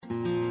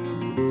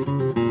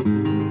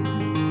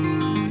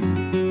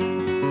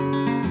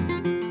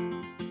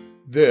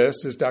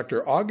This is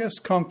Dr.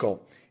 August Konkel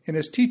in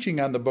his teaching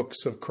on the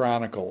books of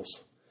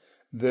Chronicles.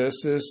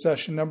 This is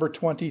session number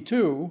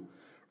 22,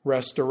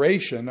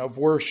 Restoration of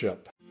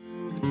Worship.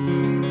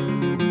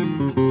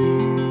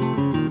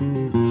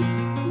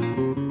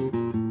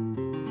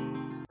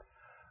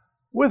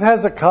 With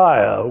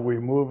Hezekiah, we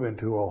move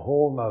into a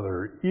whole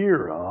nother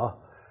era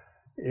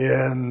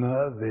in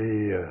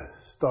the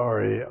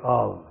story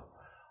of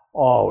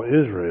all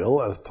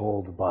Israel, as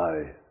told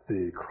by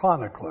the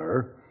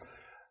chronicler.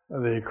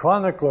 The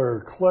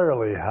chronicler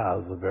clearly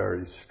has a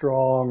very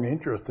strong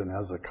interest in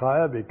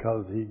Hezekiah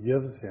because he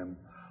gives him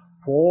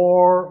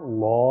 4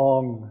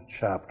 long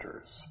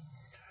chapters.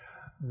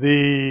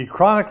 The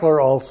chronicler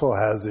also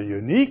has a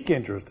unique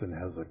interest in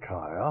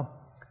Hezekiah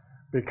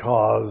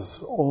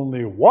because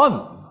only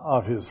one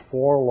of his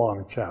 4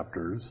 long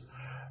chapters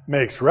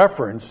makes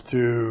reference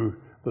to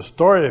the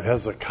story of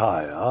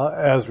Hezekiah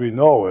as we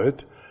know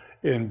it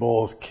in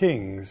both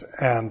Kings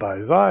and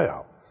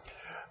Isaiah.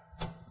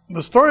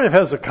 The story of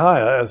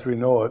Hezekiah, as we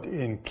know it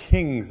in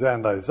Kings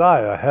and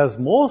Isaiah, has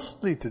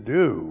mostly to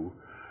do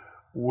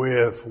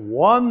with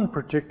one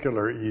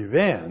particular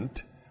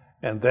event,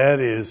 and that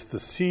is the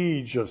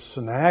siege of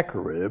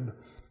Sennacherib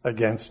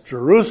against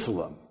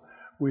Jerusalem.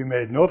 We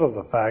made note of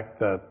the fact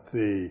that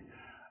the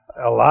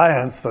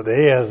alliance that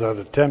Ahaz had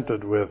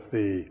attempted with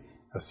the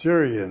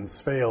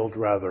Assyrians failed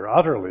rather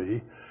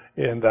utterly,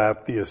 in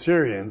that the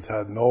Assyrians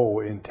had no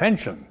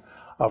intention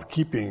of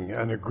keeping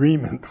an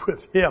agreement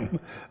with him.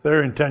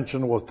 Their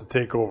intention was to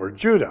take over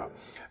Judah.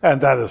 And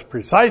that is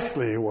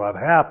precisely what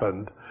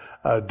happened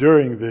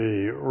during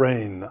the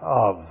reign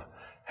of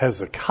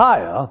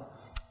Hezekiah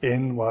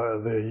in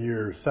the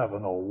year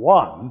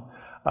 701,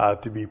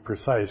 to be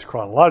precise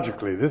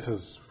chronologically. This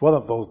is one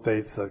of those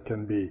dates that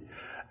can be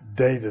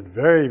dated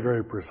very,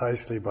 very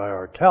precisely by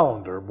our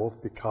calendar,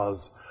 both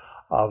because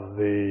of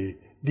the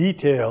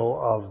detail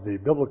of the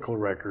biblical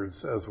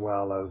records as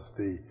well as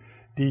the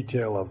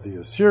detail of the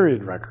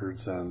Assyrian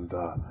records, and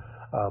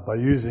by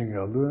using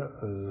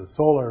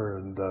solar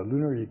and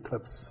lunar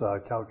eclipse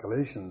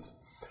calculations,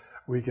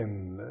 we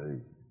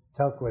can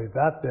calculate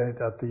that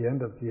date at the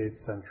end of the 8th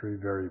century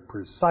very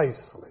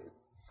precisely.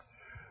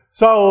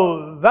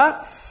 So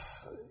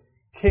that's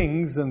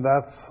Kings and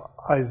that's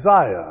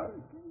Isaiah.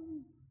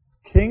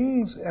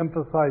 Kings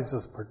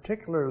emphasizes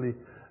particularly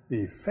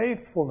the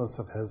faithfulness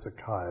of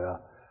Hezekiah,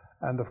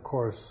 and of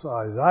course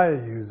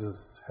Isaiah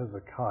uses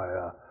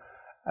Hezekiah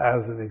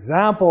as an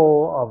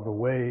example of the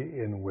way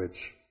in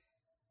which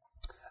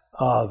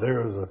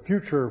there is a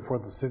future for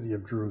the city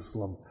of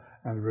Jerusalem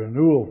and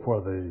renewal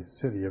for the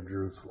city of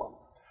Jerusalem.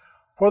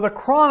 For the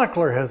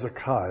chronicler,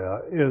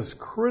 Hezekiah is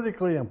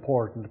critically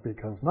important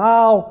because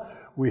now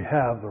we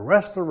have the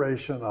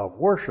restoration of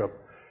worship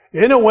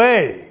in a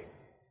way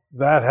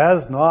that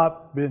has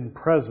not been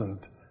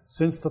present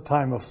since the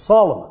time of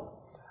Solomon.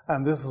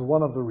 And this is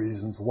one of the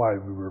reasons why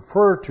we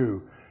refer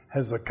to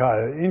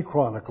Hezekiah in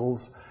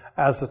Chronicles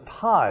as a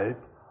type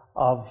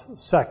of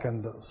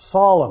Second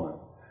Solomon.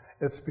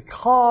 It's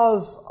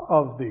because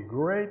of the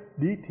great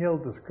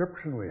detailed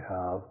description we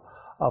have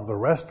of the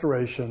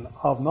restoration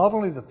of not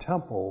only the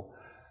temple,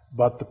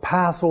 but the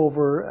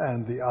Passover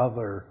and the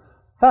other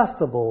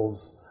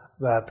festivals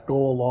that go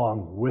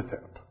along with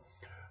it.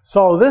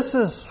 So this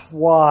is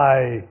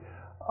why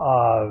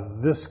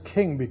this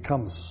king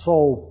becomes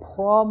so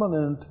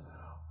prominent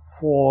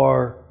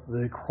for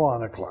the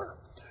chronicler.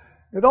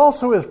 It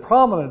also is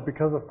prominent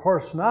because, of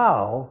course,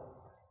 now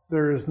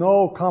there is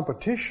no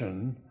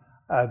competition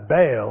at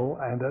Baal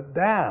and at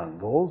Dan.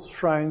 Those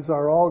shrines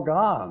are all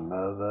gone.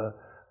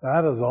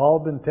 That has all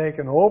been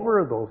taken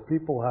over. Those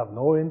people have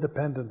no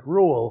independent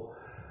rule.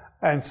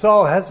 And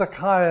so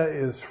Hezekiah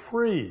is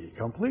free,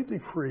 completely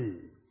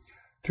free,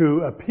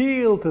 to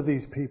appeal to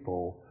these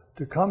people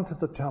to come to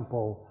the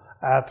temple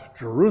at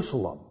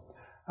Jerusalem.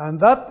 And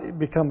that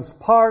becomes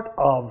part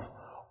of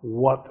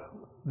what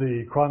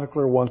the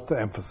chronicler wants to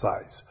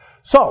emphasize.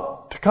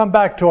 So, to come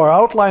back to our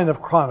outline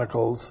of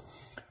Chronicles,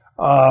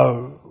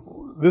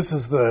 this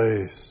is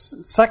the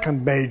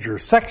second major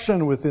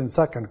section within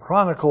 2nd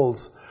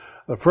Chronicles.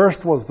 The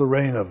first was the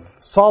reign of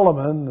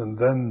Solomon, and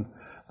then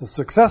the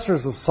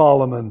successors of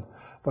Solomon.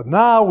 But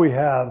now we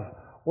have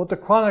what the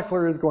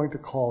chronicler is going to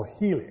call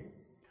healing.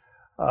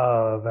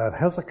 That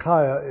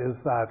Hezekiah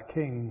is that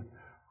king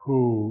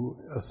who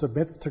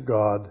submits to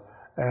God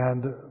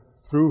and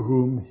through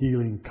whom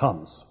healing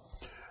comes.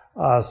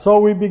 So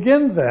we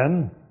begin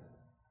then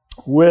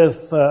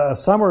with a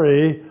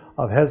summary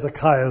of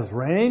Hezekiah's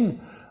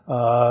reign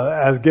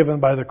as given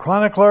by the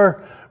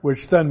chronicler,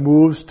 which then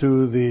moves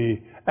to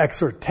the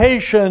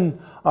exhortation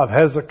of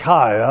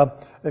Hezekiah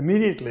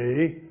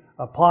immediately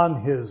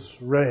upon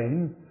his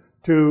reign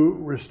to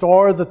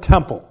restore the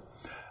temple.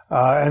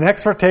 An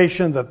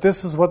exhortation that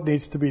this is what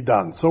needs to be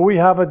done. So we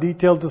have a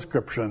detailed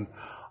description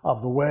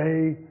of the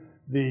way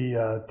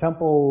the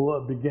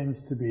temple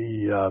begins to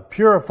be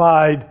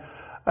purified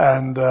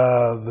and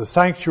the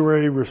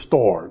sanctuary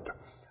restored.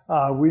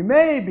 We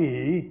may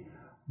be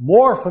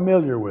more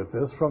familiar with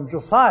this from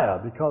Josiah,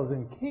 because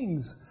in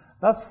Kings,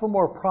 that's the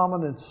more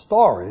prominent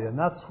story, and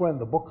that's when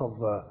the book of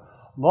the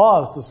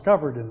law is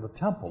discovered in the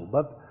temple.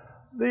 But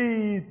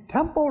the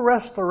temple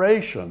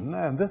restoration,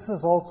 and this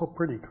is also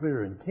pretty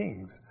clear in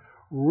Kings,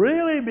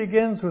 really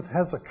begins with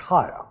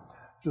Hezekiah.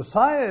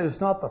 Josiah is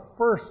not the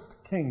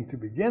first king to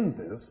begin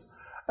this,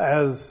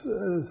 as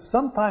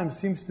sometimes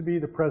seems to be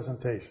the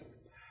presentation.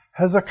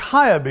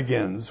 Hezekiah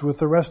begins with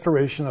the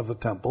restoration of the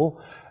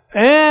temple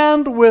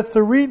and with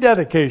the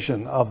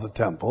rededication of the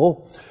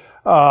temple,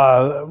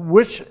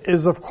 which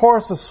is, of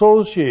course,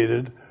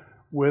 associated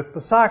with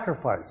the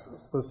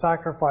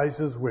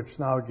sacrifices which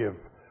now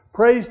give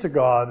praise to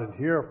God. And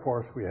here, of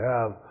course, we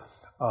have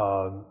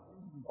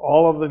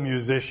all of the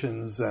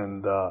musicians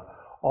and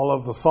all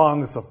of the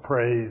songs of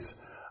praise,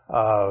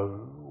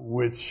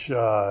 which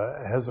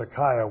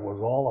Hezekiah was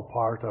all a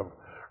part of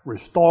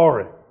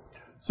restoring.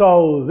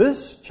 So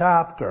this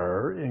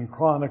chapter in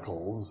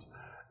Chronicles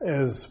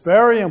is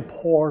very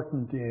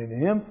important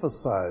in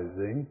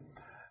emphasizing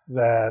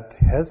that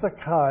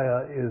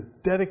Hezekiah is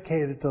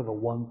dedicated to the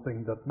one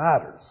thing that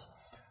matters.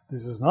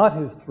 This is not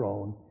his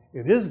throne,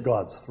 it is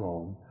God's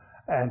throne,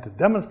 and to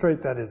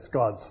demonstrate that it's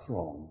God's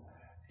throne,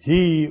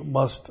 he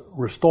must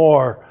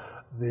restore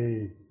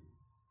the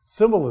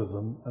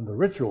symbolism and the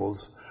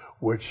rituals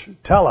which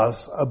tell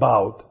us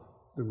about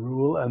the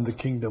rule and the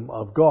kingdom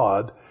of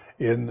God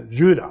in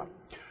Judah.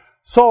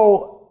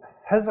 So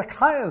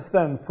Hezekiah's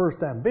then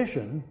first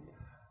ambition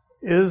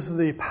is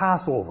the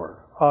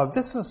Passover.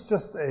 This is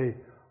just a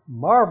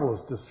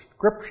marvelous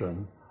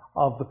description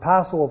of the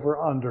Passover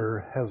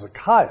under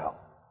Hezekiah.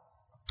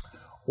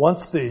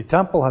 Once the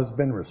temple has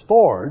been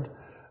restored,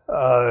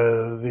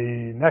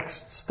 the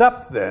next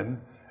step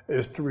then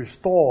is to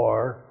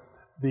restore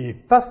the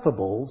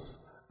festivals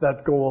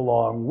that go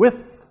along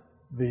with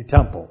the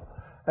temple.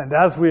 And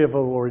as we have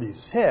already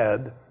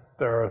said,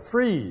 there are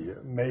three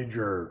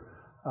major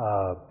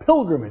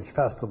pilgrimage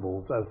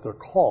festivals, as they're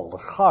called, the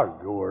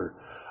Chag, or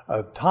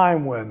a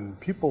time when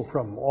people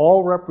from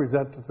all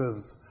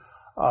representatives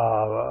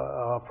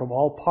from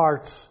all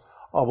parts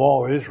of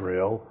all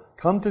Israel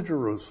come to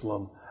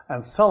Jerusalem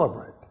and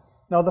celebrate.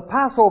 Now, the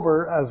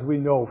Passover, as we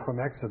know from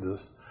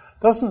Exodus,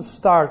 doesn't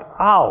start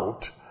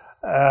out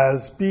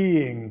as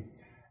being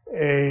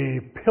a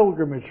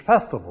pilgrimage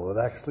festival. It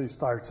actually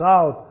starts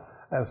out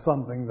as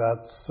something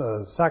that's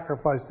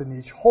sacrificed in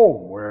each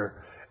home,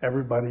 where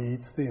everybody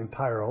eats the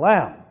entire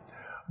lamb.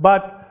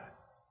 But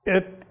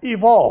it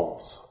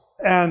evolves,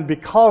 and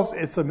because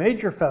it's a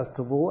major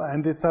festival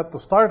and it's at the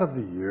start of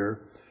the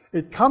year,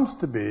 it comes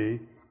to be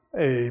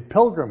a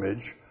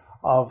pilgrimage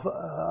of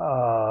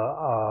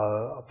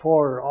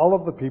for all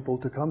of the people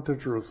to come to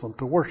Jerusalem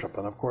to worship.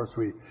 And of course,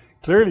 we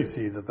clearly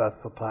see that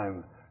that's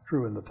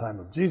true in the time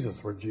of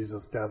Jesus, where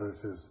Jesus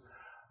gathers his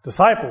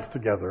disciples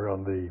together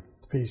on the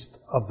feast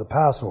of the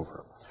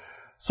Passover.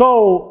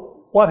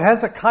 So what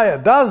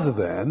Hezekiah does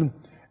then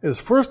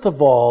is, first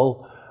of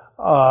all,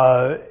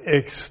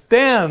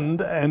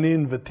 extend an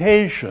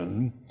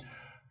invitation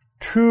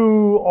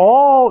to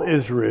all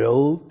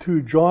Israel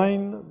to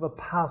join the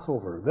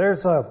Passover.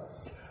 There's a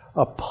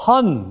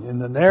pun in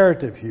the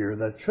narrative here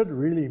that should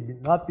really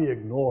not be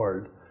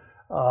ignored.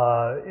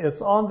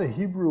 It's on the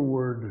Hebrew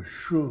word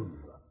shuv.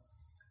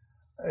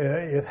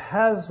 It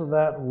has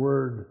that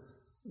word,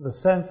 the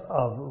sense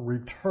of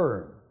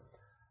return.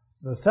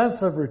 The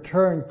sense of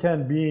return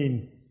can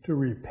mean to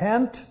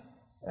repent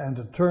and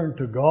to turn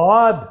to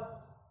God,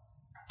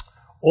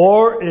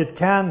 or it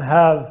can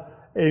have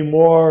a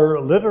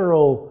more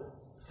literal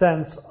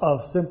sense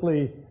of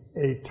simply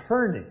a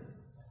turning.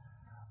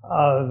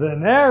 The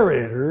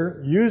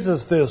narrator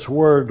uses this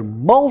word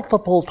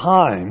multiple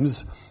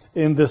times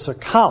in this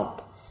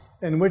account,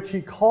 in which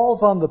he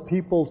calls on the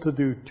people to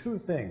do two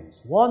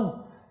things.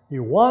 One, he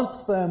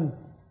wants them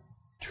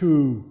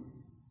to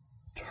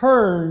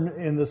turn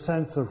in the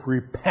sense of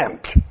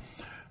repent.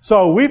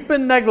 So we've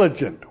been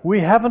negligent. We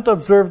haven't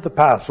observed the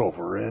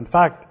Passover. In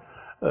fact,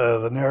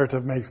 the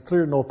narrative makes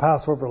clear no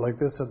Passover like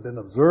this had been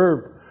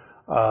observed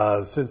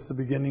since the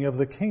beginning of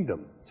the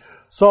kingdom.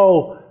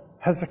 So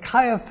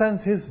Hezekiah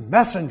sends his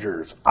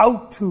messengers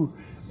out to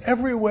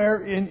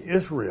everywhere in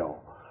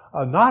Israel,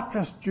 not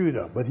just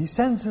Judah, but he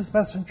sends his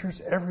messengers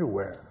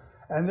everywhere.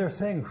 And they're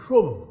saying,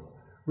 shuv,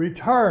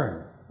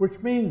 return, which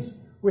means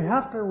we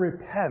have to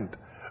repent.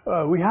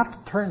 We have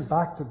to turn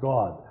back to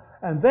God.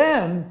 And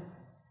then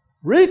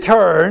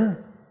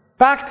return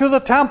back to the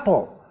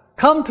temple.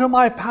 Come to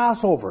my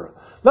Passover.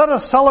 Let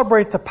us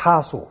celebrate the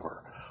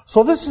Passover.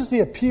 So this is the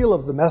appeal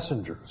of the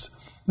messengers.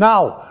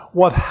 Now,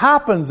 what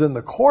happens in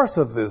the course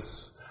of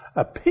this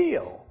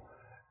appeal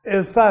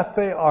is that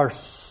they are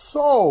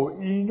so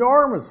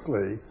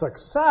enormously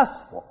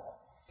successful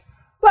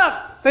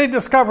that they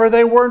discover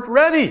they weren't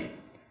ready.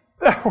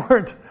 There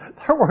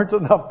weren't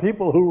enough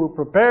people who were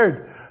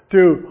prepared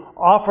to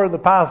offer the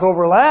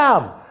Passover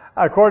lamb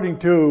according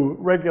to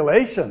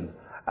regulation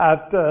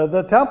at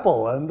the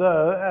temple, and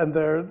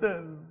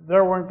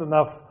there weren't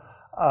enough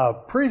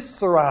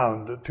priests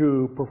around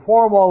to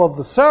perform all of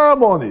the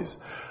ceremonies.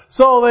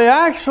 So they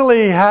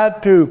actually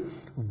had to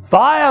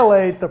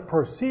violate the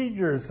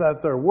procedures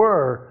that there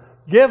were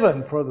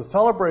given for the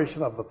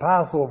celebration of the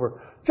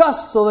Passover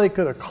just so they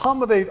could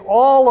accommodate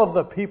all of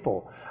the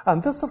people.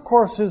 And this, of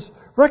course, is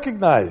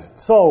recognized.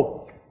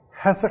 So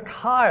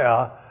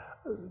Hezekiah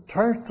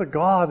turns to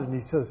God and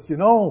he says,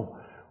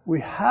 we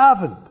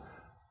haven't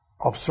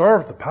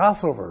observed the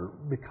Passover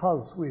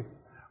because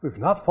we've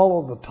not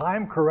followed the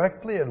time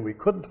correctly and we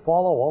couldn't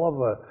follow all of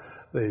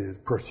the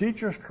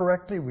procedures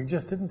correctly. We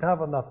just didn't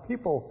have enough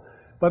people.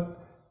 But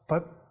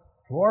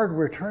Lord,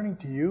 we're turning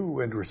to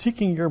you and we're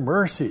seeking your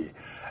mercy.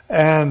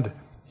 And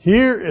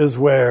here is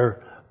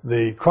where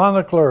the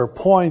chronicler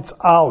points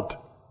out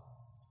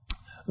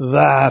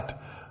that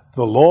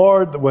the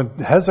Lord, when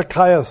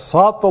Hezekiah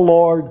sought the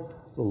Lord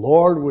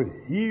would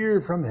hear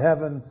from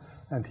heaven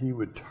and he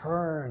would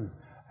turn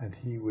and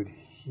he would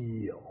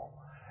heal.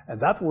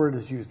 And that word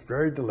is used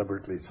very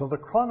deliberately. So the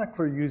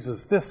chronicler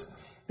uses this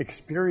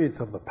experience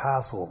of the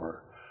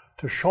Passover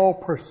to show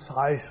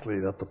precisely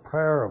that the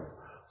prayer of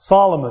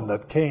Solomon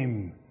that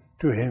came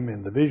to him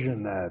in the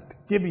vision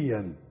at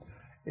Gibeon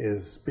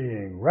is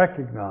being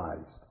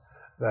recognized,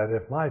 that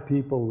if my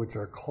people which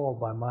are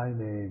called by my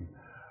name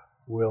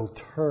will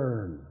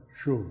turn,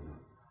 shuv,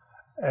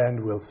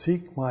 and will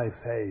seek my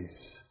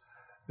face,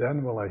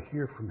 then will I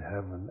hear from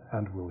heaven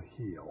and will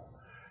heal.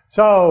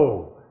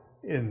 So,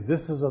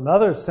 this is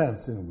another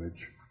sense in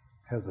which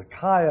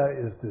Hezekiah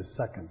is this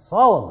second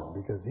Solomon,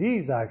 because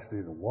he's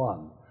actually the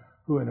one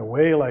who, in a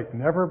way like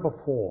never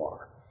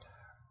before,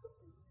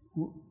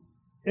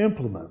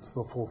 implements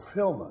the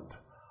fulfillment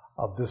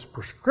of this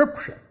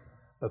prescription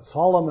that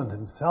Solomon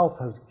himself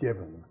has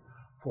given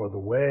for the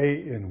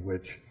way in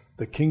which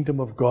the kingdom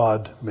of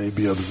God may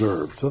be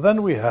observed. So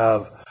then we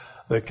have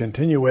the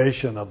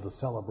continuation of the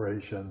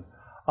celebration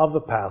of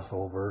the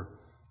Passover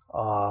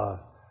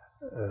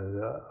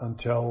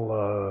until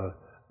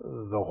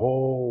the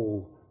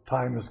whole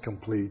time is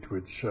complete,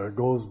 which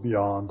goes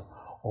beyond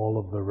all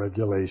of the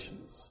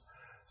regulations.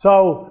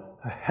 So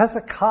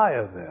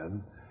Hezekiah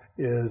then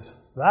is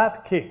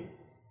that king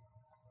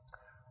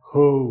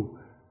who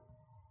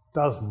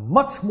does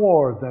much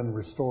more than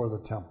restore the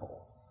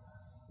temple.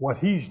 What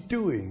he's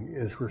doing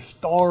is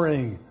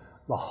restoring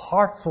the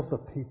hearts of the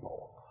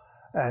people,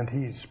 and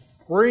he's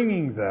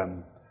bringing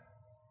them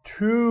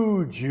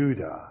to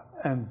Judah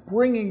and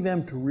bringing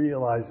them to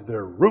realize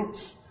their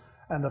roots.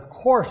 And of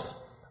course,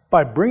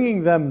 by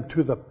bringing them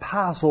to the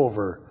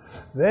Passover,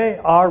 they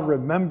are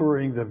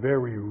remembering the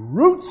very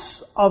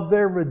roots of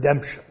their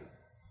redemption.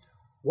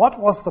 What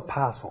was the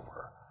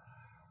Passover?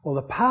 Well,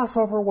 the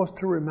Passover was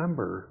to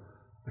remember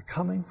the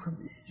coming from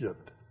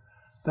Egypt.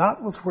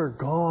 That was where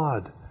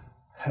God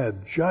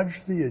had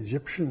judged the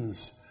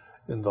Egyptians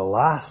in the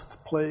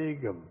last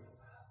plague of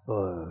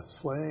the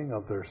slaying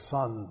of their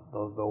son, the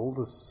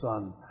oldest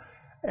son,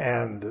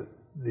 and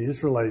the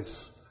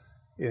Israelites,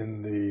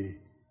 in the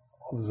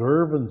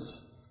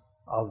observance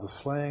of the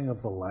slaying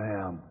of the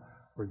lamb,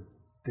 were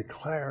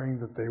declaring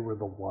that they were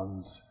the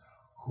ones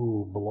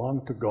who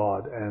belonged to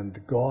God,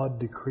 and God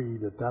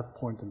decreed at that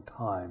point in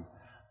time,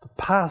 the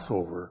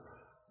Passover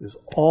is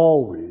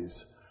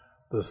always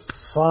the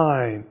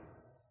sign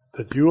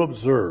that you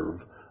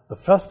observe, the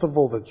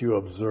festival that you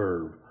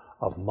observe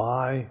of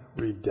my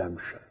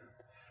redemption.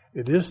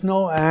 It is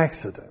no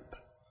accident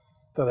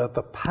that at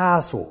the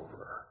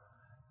Passover,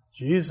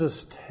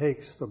 Jesus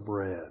takes the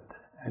bread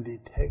and he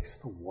takes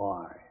the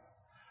wine,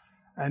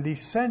 and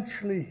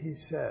essentially he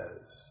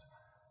says,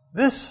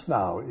 this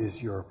now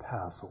is your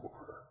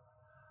Passover.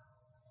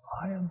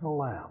 I am the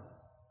Lamb.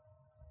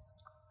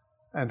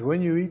 And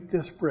when you eat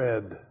this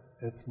bread,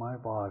 it's my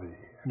body.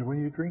 And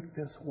when you drink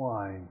this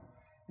wine,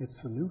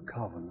 it's the new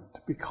covenant,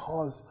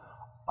 because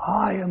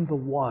I am the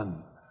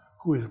one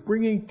who is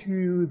bringing to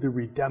you the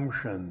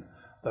redemption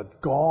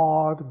that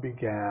God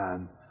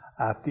began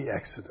at the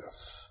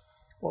Exodus.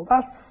 Well,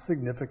 that's the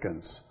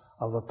significance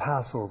of the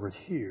Passover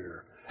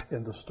here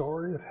in the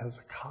story of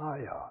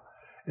Hezekiah.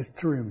 It's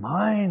to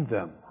remind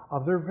them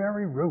of their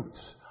very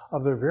roots,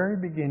 of their very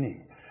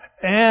beginning.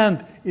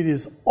 And it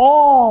is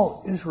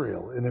all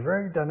Israel in a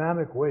very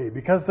dynamic way,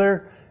 because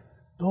there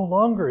no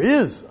longer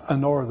is a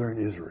northern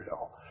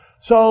Israel.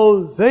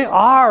 So they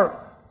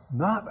are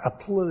not a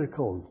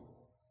political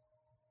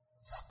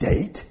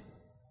state.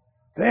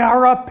 They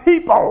are a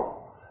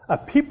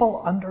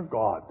people under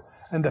God,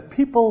 and a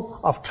people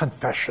of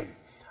confession,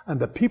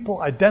 and a people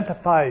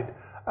identified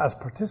as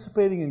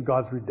participating in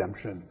God's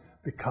redemption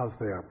because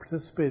they are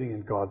participating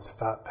in God's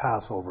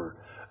Passover,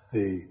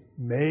 the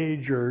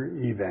major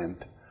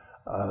event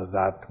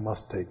that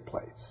must take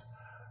place.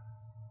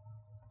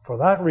 For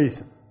that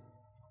reason,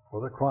 for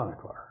the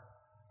chronicler,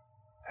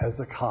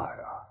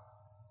 Hezekiah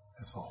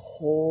is a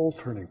whole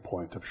turning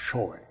point of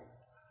showing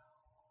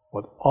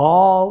what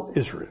all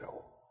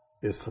Israel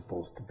is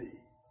supposed to be.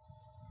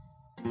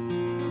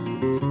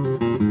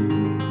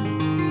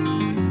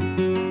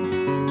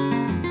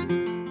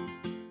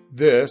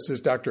 This is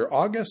Dr.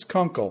 August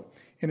Konkel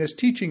in his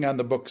teaching on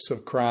the books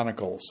of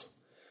Chronicles.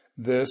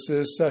 This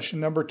is session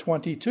number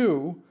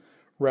 22,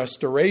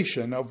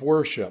 Restoration of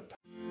Worship.